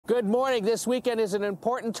Good morning. This weekend is an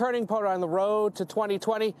important turning point on the road to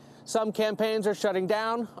 2020. Some campaigns are shutting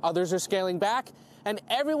down, others are scaling back, and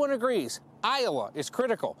everyone agrees Iowa is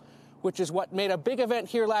critical, which is what made a big event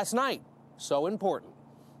here last night so important.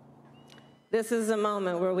 This is a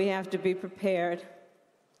moment where we have to be prepared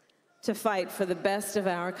to fight for the best of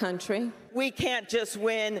our country. We can't just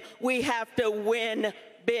win, we have to win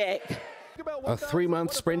big. A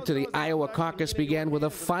three-month sprint to the Iowa caucus began with a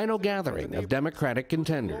final gathering of Democratic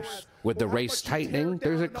contenders. With the race tightening,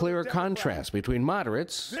 there's a clearer contrast between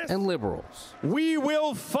moderates and liberals. We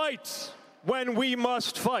will fight when we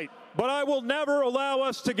must fight, but I will never allow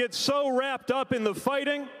us to get so wrapped up in the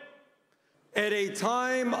fighting. At a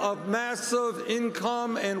time of massive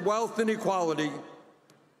income and wealth inequality,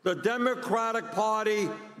 the Democratic Party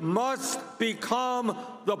must become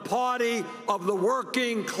the party of the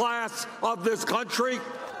working class of this country.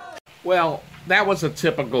 Well, that was a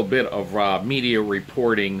typical bit of media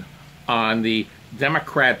reporting on the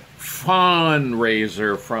Democrat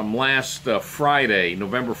fundraiser from last Friday,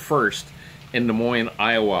 November 1st, in Des Moines,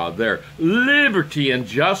 Iowa. Their Liberty and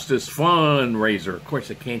Justice fundraiser. Of course,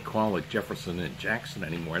 they can't call it Jefferson and Jackson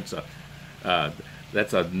anymore. It's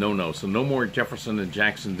that's a no-no. So no more Jefferson and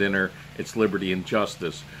Jackson dinner. It's Liberty and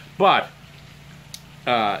Justice. But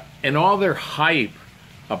and all their hype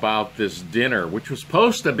about this dinner, which was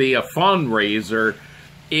supposed to be a fundraiser,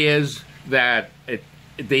 is that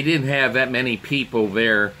they didn't have that many people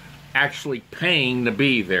there actually paying to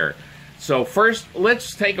be there. So first,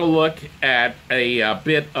 let's take a look at a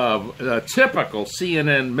bit of typical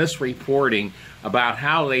CNN misreporting about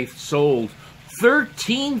how they sold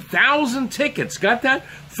 13,000 tickets. Got that?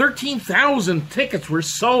 13,000 tickets were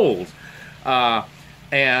sold.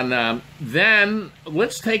 And then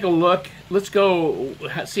let's take a look. Let's go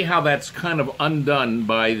see how that's kind of undone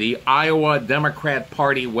by the Iowa Democrat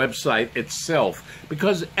Party website itself.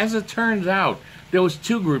 Because as it turns out, there was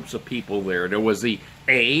two groups of people there. There was the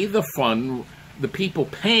people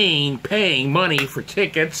paying money for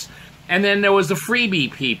tickets, and then there was the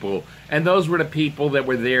freebie people, and those were the people that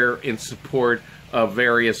were there in support of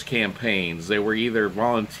various campaigns. They were either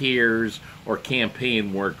volunteers or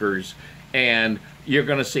campaign workers, and you're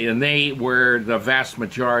going to see, and they were the vast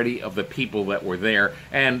majority of the people that were there,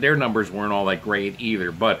 and their numbers weren't all that great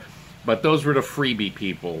either, but those were the freebie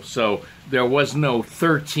people. So there was no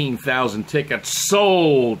 13,000 tickets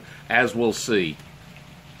sold, as we'll see.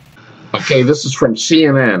 Okay, this is from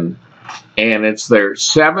CNN, and it's their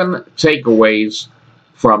 7 takeaways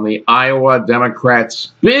from the Iowa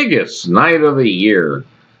Democrats' biggest night of the year.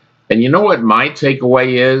 And you know what my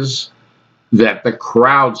takeaway is? That the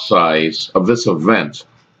crowd size of this event,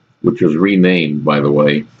 which was renamed, by the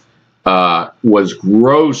way, was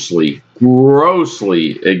grossly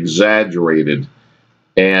exaggerated.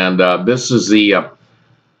 And this is the,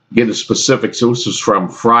 get the specifics, this is from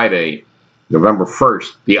Friday, November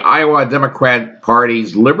 1st. The Iowa Democrat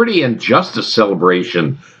Party's Liberty and Justice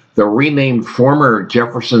celebration, the renamed former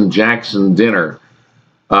Jefferson Jackson dinner.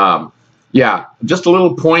 Yeah, just a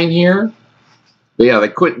little point here. Yeah,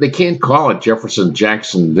 they can't call it Jefferson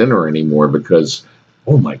Jackson dinner anymore because,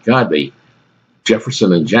 oh my God,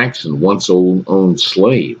 Jefferson and Jackson once owned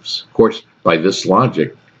slaves. Of course, by this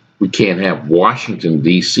logic, we can't have Washington,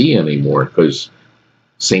 D.C. anymore because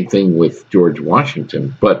same thing with George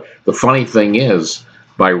Washington. But the funny thing is,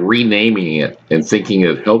 by renaming it and thinking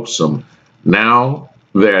it helps them, now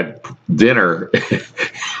that dinner,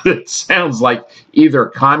 it sounds like either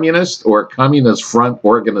communist or communist front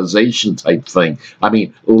organization type thing. I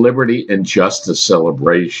mean, Liberty and Justice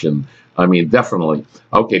celebration. I mean, definitely.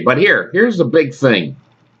 Okay, but here's the big thing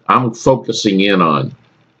I'm focusing in on.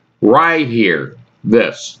 Right here,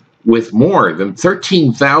 this. With more than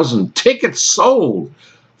 13,000 tickets sold,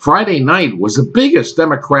 Friday night was the biggest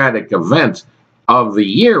Democratic event of the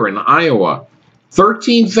year in Iowa.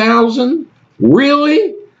 13,000?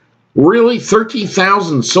 Really? Really?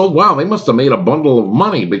 13,000 sold? Wow, they must have made a bundle of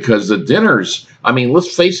money because the dinners, I mean,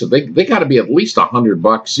 let's face it, they got to be at least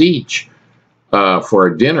 $100 each for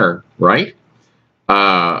a dinner, right?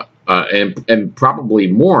 And probably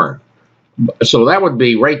more. So that would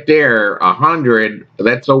be right there, 100,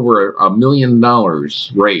 that's over $1 million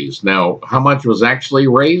raised. Now, how much was actually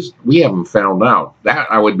raised? We haven't found out. That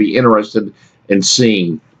I would be interested in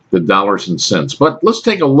seeing the dollars and cents. But let's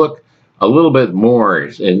take a look a little bit more,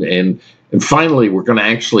 and finally, we're going to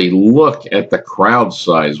actually look at the crowd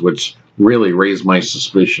size, which really raised my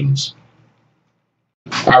suspicions.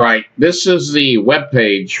 All right, this is the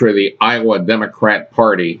webpage for the Iowa Democrat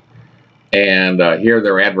Party, and here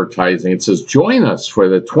they're advertising. It says, join us for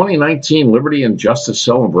the 2019 Liberty and Justice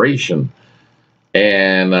celebration.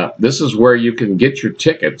 And this is where you can get your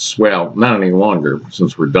tickets. Well, not any longer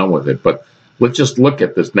since we're done with it, but let's just look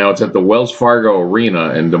at this. Now it's at the Wells Fargo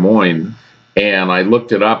Arena in Des Moines, and I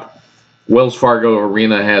looked it up. Wells Fargo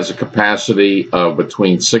Arena has a capacity of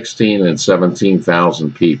between 16 and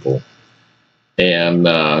 17,000 people. And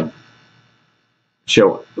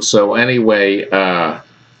so anyway,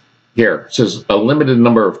 here it says a limited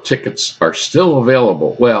number of tickets are still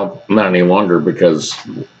available. Well, not any longer because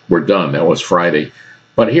we're done. That was Friday.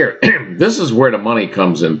 But here, this is where the money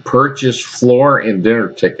comes in. Purchase floor and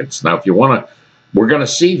dinner tickets. Now, if you want to, we're going to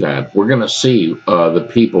see that. We're going to see the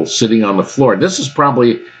people sitting on the floor. This is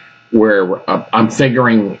probably where I'm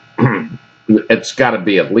figuring it's got to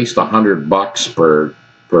be at least $100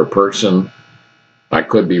 per person. I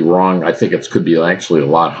could be wrong. I think it could be actually a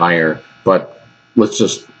lot higher. But let's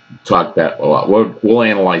just talk that a lot. We'll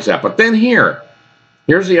analyze that. But then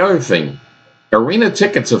here's the other thing. Arena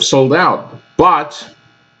tickets have sold out. But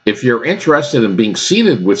if you're interested in being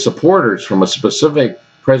seated with supporters from a specific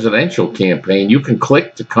presidential campaign, you can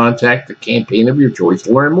click to contact the campaign of your choice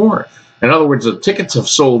to learn more. In other words, the tickets have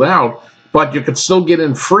sold out, but you can still get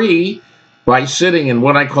in free by sitting in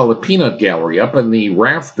what I call the peanut gallery up in the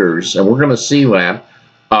rafters, and we're going to see that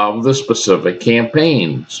of the specific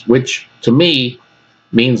campaigns, which to me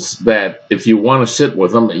means that if you want to sit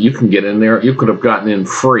with them, you can get in there. You could have gotten in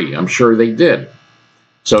free. I'm sure they did.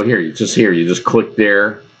 So you just click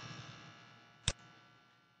there,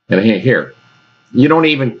 and here. You don't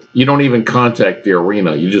even contact the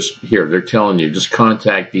arena. You just they're telling you just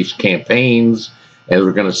contact these campaigns, and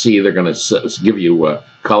they're going to give you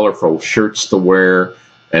colorful shirts to wear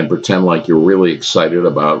and pretend like you're really excited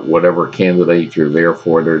about whatever candidate you're there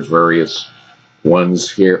for. There's various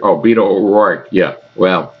ones here. Oh, Beto O'Rourke. Yeah.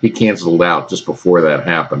 Well, he canceled out just before that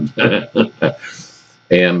happened.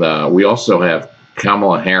 And we also have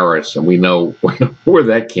Kamala Harris, and we know where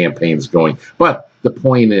that campaign's going. But the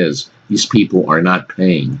point is, these people are not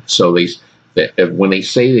paying. So when they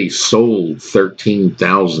say they sold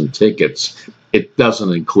 13,000 tickets, it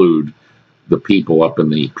doesn't include the people up in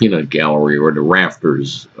the peanut gallery or the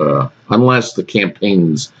rafters, unless the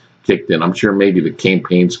campaigns kicked in. I'm sure maybe the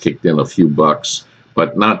campaigns kicked in a few bucks,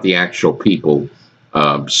 but not the actual people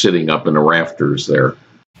sitting up in the rafters there.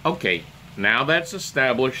 Okay, now that's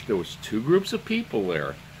established. There was two groups of people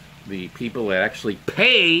there. The people that actually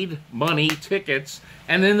paid money tickets,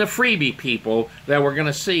 and then the freebie people that we're going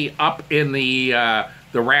to see up in the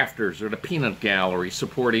rafters or the peanut gallery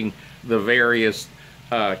supporting the various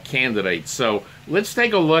candidates. So let's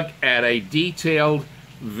take a look at a detailed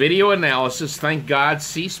video analysis. Thank God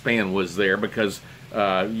C-SPAN was there, because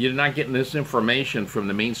you're not getting this information from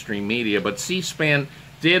the mainstream media, but C-SPAN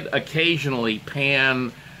did occasionally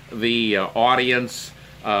pan the audience,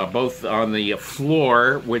 both on the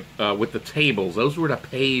floor with the tables. Those were the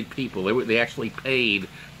paid people. They actually paid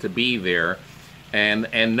to be there.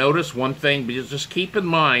 And notice one thing, because just keep in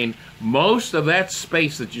mind, most of that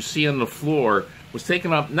space that you see on the floor was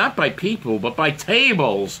taken up not by people, but by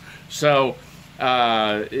tables. So,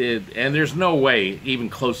 and there's no way even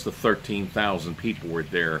close to 13,000 people were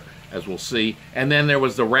there, as we'll see. And then there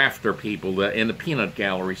was the rafter people in the peanut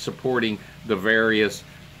gallery supporting the various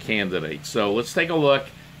candidates. So let's take a look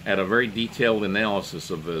at a very detailed analysis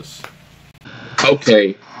of this.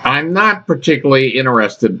 Okay, I'm not particularly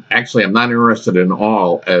interested, actually I'm not interested in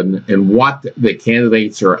all in what the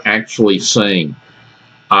candidates are actually saying.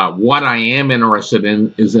 What I am interested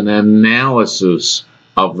in is an analysis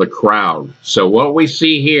of the crowd. So what we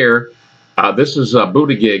see here, this is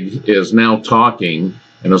Buttigieg is now talking,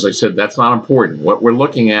 and as I said, that's not important. What we're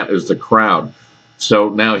looking at is the crowd. So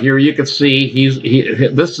now here you can see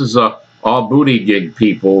this is all Buttigieg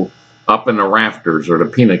people up in the rafters or the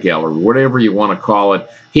peanut gallery, whatever you want to call it.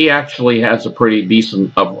 He actually has a pretty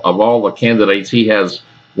decent, of all the candidates, he has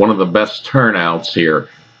one of the best turnouts here.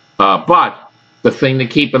 But the thing to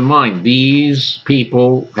keep in mind, these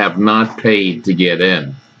people have not paid to get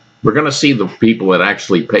in. We're going to see the people that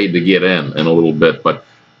actually paid to get in a little bit. But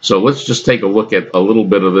so let's just take a look at a little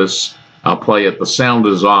bit of this. I'll play it. The sound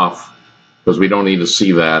is off because we don't need to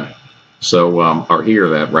see that. So, or hear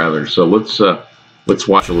that rather. So let's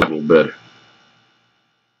watch a little bit.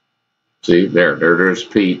 See, there's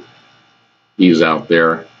Pete. He's out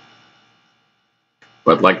there.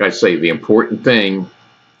 But like I say, the important thing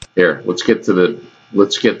here, let's get the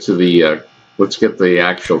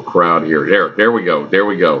actual crowd here. There we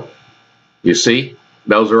go. You see,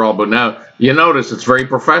 those are all, but now you notice it's very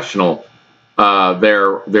professional.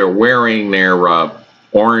 They're wearing their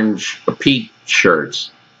orange Pete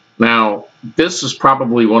shirts. Now, this is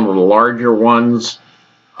probably one of the larger ones.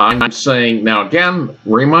 I'm saying, now again,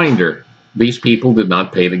 reminder, these people did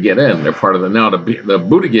not pay to get in. They're part of the, now the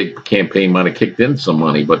Buttigieg campaign might have kicked in some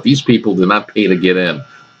money, but these people did not pay to get in.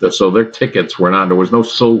 So their tickets were not, there was no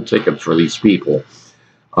sold tickets for these people.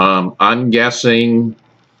 I'm guessing,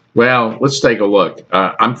 well, let's take a look.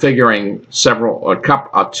 I'm figuring several,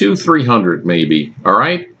 200-300 maybe. All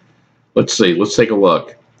right. Let's see. Let's take a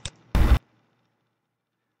look.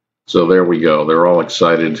 So there we go. They're all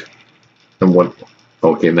excited. And what?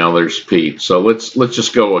 Okay, now there's Pete. So let's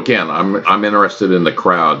just go again. I'm interested in the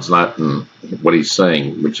crowds, not in what he's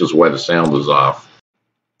saying, which is why the sound is off.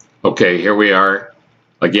 Okay, here we are.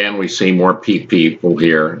 Again, we see more Pete people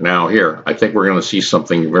here. Now here, I think we're going to see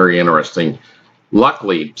something very interesting.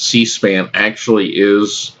 Luckily, C-SPAN actually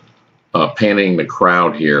is panning the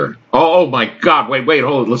crowd here. Oh my God! Wait,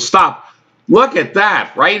 hold it. Let's stop. Look at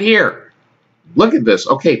that right here. Look at this.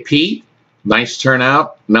 Okay, Pete. Nice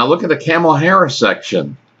turnout. Now look at the Kamala Harris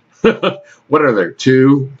section. What are there?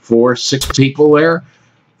 2, 4, 6 people there?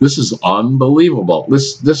 This is unbelievable.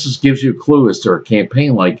 This gives you a clue as to her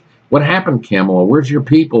campaign. Like, what happened, Kamala? Where's your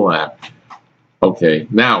people at? Okay,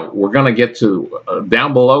 now we're going to get to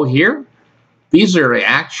down below here. These are the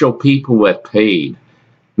actual people that paid.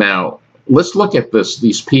 Now, let's look at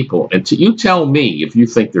these people. And you tell me if you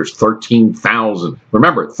think there's 13,000.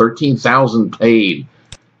 Remember, 13,000 paid.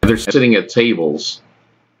 They're sitting at tables.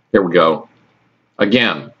 Here we go.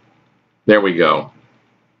 Again, there we go.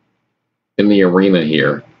 In the arena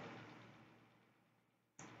here.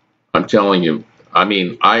 I'm telling you, I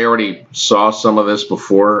mean, I already saw some of this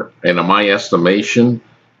before, and in my estimation,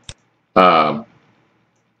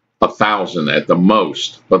 1,000 at the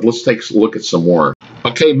most. But let's take a look at some more.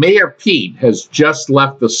 Okay, Mayor Pete has just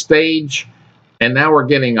left the stage, and now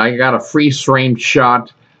I got a freeze-frame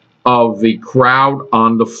shot of the crowd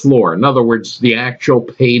on the floor. In other words, the actual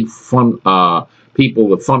paid people,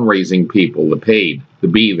 the fundraising people, the paid to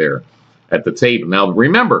be there at the table. Now,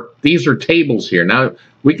 remember, these are tables here. Now,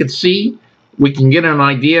 we can get an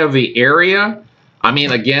idea of the area. I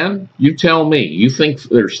mean, again, you tell me. You think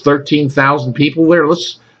there's 13,000 people there?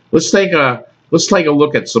 Let's take a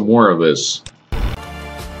look at some more of this.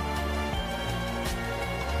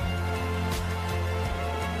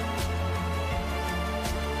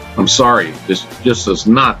 I'm sorry, this just is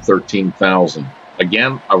not 13,000.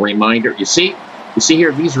 Again, a reminder. You see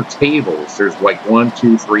here, these are tables. There's like 1,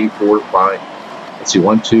 2, 3, 4, 5. Let's see,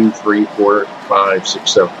 1, 2, 3, 4, 5,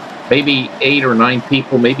 6, 7. Maybe 8 or 9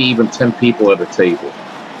 people, maybe even 10 people at a table,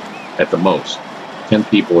 at the most. 10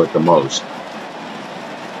 people at the most.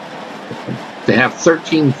 To have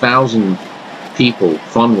 13,000 people,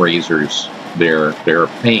 fundraisers, they're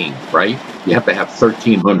paying, right? You have to have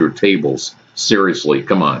 1,300 tables. Seriously,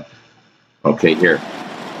 come on. Okay,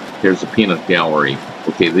 here's the peanut gallery.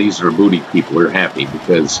 Okay, these are booty people. They're happy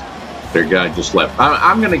because their guy just left.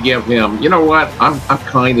 I'm going to give him, you know what? I'm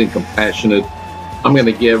kind and compassionate. I'm going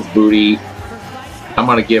to give Booty, I'm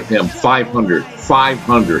going to give him 500.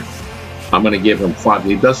 500. I'm going to give him 5.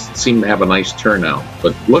 He does seem to have a nice turnout,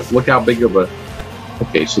 but look how big of a.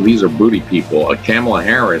 Okay, so these are booty people. Kamala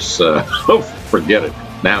Harris, oh, forget it.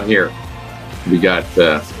 Now here, we got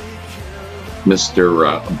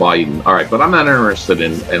Mr. Biden. All right, but I'm not interested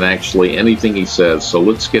in actually anything he says. So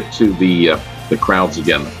let's get to the crowds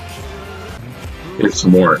again. Here's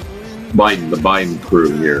some more Biden, the Biden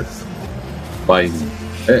crew here.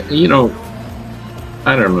 Biden, you know,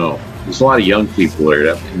 I don't know. There's a lot of young people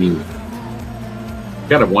there. I mean, you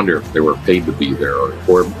gotta wonder if they were paid to be there, or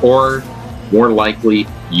more likely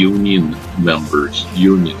union members.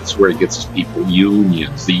 Unions, where he gets his people.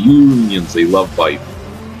 Unions, the unions. They love Biden.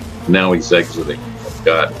 Now he's exiting. Oh,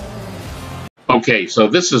 God. Okay, so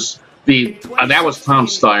this is that was Tom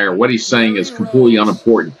Steyer. What he's saying is completely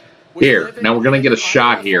unimportant. Here, now we're going to get a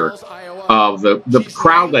shot here of the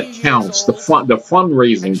crowd that counts, the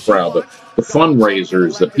fundraising crowd, the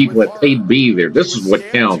fundraisers, the people that paid to be there. This is what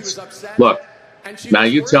counts. Look, now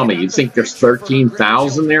you tell me, you think there's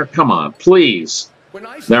 13,000 there? Come on, please.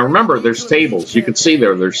 Now remember, there's tables. You can see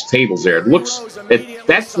there's tables there.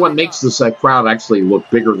 That's what makes this crowd actually look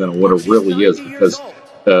bigger than what it really is, because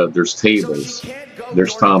there's tables.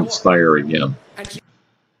 There's Tom Steyer again.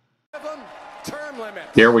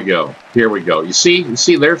 Here we go. Here we go. You see,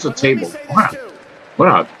 there's a table.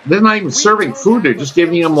 Wow. They're not even serving food. They're just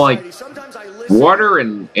giving them like water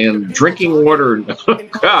and drinking water.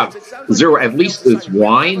 God, is there at least it's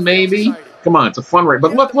wine maybe? Come on, it's a fundraiser.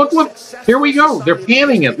 But look. Here we go. They're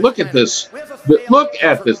panning it. Look at this. Look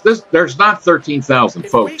at this. There's not 13,000,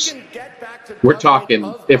 folks. We're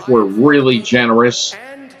talking, if we're really generous,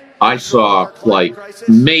 I saw like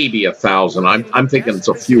maybe 1,000. I'm thinking it's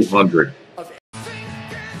a few hundred.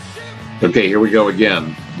 Okay, here we go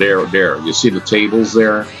again. There. You see the tables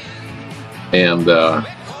there? And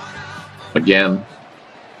again,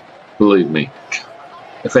 believe me,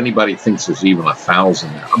 if anybody thinks there's even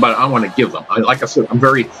 1,000 there, but I want to give them. Like I said, I'm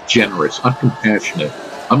very generous. I'm compassionate.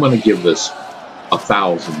 I'm going to give this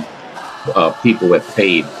 1,000 people that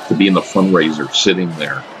paid to be in the fundraiser sitting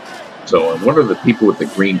there. So, and what are the people with the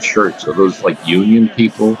green shirts? Are those like union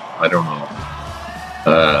people? I don't know.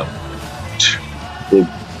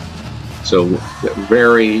 So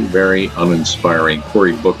very, very uninspiring.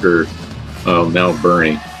 Cory Booker, now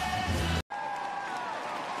Bernie.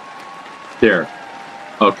 There.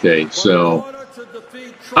 Okay, so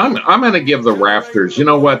I'm going to give the rafters. You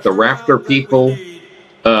know what? The rafter people.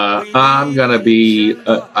 I'm going to be.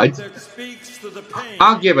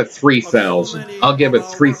 I'll give it 3,000. I'll give it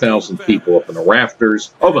 3,000 people up in the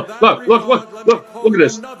rafters. Oh, look at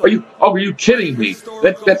this. Are you kidding me?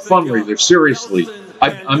 That fundraiser, seriously.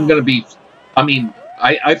 I'm going to be,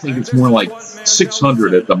 I think it's more like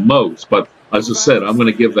 600 at the most, but as I said, I'm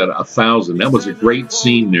going to give that 1,000. That was a great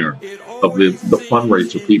scene there of the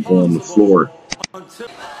fundraiser people on the floor.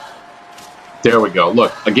 There we go.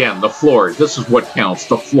 Look, again, the floor. This is what counts.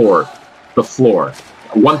 The floor.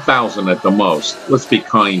 1,000 at the most. Let's be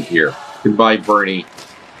kind here. Goodbye, Bernie.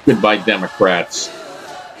 Goodbye, Democrats.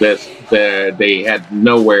 They had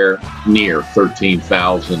nowhere near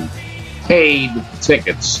 13,000 paid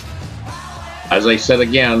tickets. As I said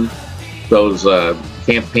again, those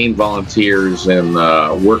campaign volunteers and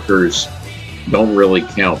workers don't really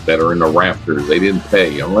count that are in the rafters. They didn't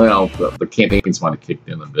pay. Well, the campaigns might have kicked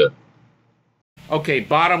in a bit. Okay,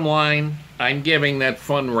 bottom line, I'm giving that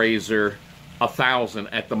fundraiser 1,000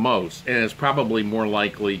 at the most, and it's probably more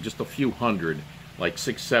likely just a few hundred, like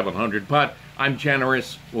 600-700, but I'm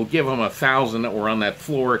generous. We'll give them 1,000 that were on that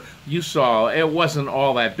floor. You saw it wasn't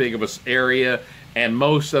all that big of an area, and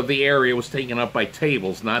most of the area was taken up by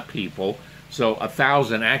tables, not people. So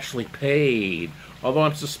 1,000 actually paid. Although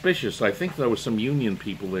I'm suspicious, I think there was some union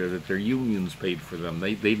people there that their unions paid for them.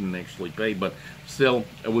 They didn't actually pay, but still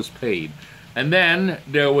it was paid. And then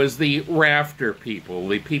there was the rafter people,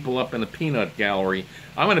 the people up in the peanut gallery.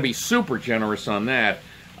 I'm going to be super generous on that.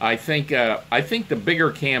 I think the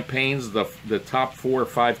bigger campaigns, the top 4 or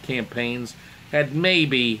 5 campaigns, had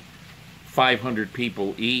maybe 500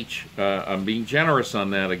 people each. I'm being generous on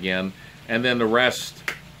that again. And then the rest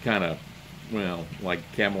kind of, well, like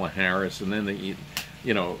Kamala Harris. And then,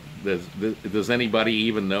 does anybody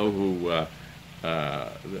even know who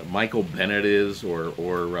Michael Bennett is, or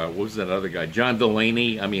what was that other guy, John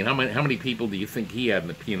Delaney? I mean, how many people do you think he had in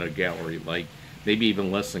the peanut gallery? Like maybe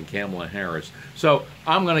even less than Kamala Harris. So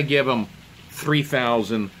I'm going to give him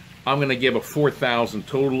 3,000. I'm going to give a 4,000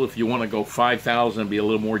 total. If you want to go 5,000 and be a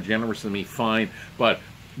little more generous than me, fine. But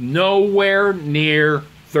nowhere near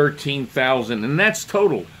 13,000, and that's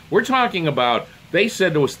total. We're talking about. They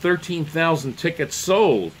said there was 13,000 tickets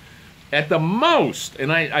sold. At the most,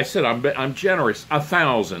 and I said I'm generous,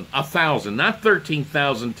 1,000, not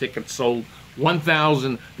 13,000 tickets sold,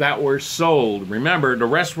 1,000 that were sold. Remember, the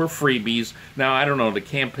rest were freebies. Now, I don't know, the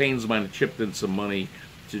campaigns might have chipped in some money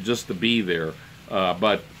just to be there.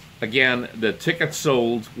 But again, the tickets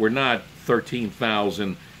sold were not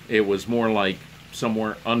 13,000. It was more like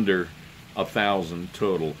somewhere under 1,000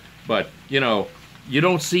 total. But, you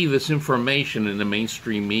don't see this information in the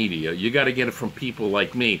mainstream media. You got to get it from people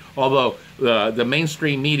like me. Although the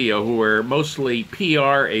mainstream media, who are mostly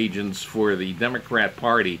PR agents for the Democrat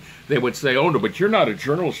Party, they would say, "Oh no, but you're not a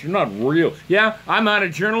journalist. You're not real." Yeah, I'm not a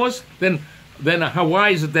journalist. Then why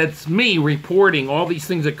is it that's me reporting all these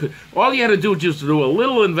things that could? All you had to do was just do a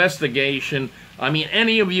little investigation. I mean,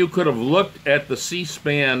 any of you could have looked at the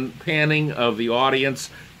C-SPAN panning of the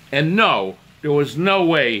audience, and no, there was no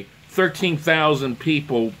way 13,000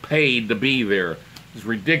 people paid to be there. It's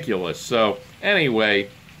ridiculous. So, anyway,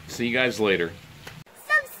 see you guys later.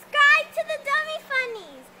 Subscribe to the Dummy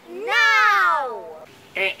Funnies now!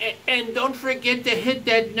 And don't forget to hit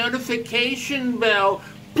that notification bell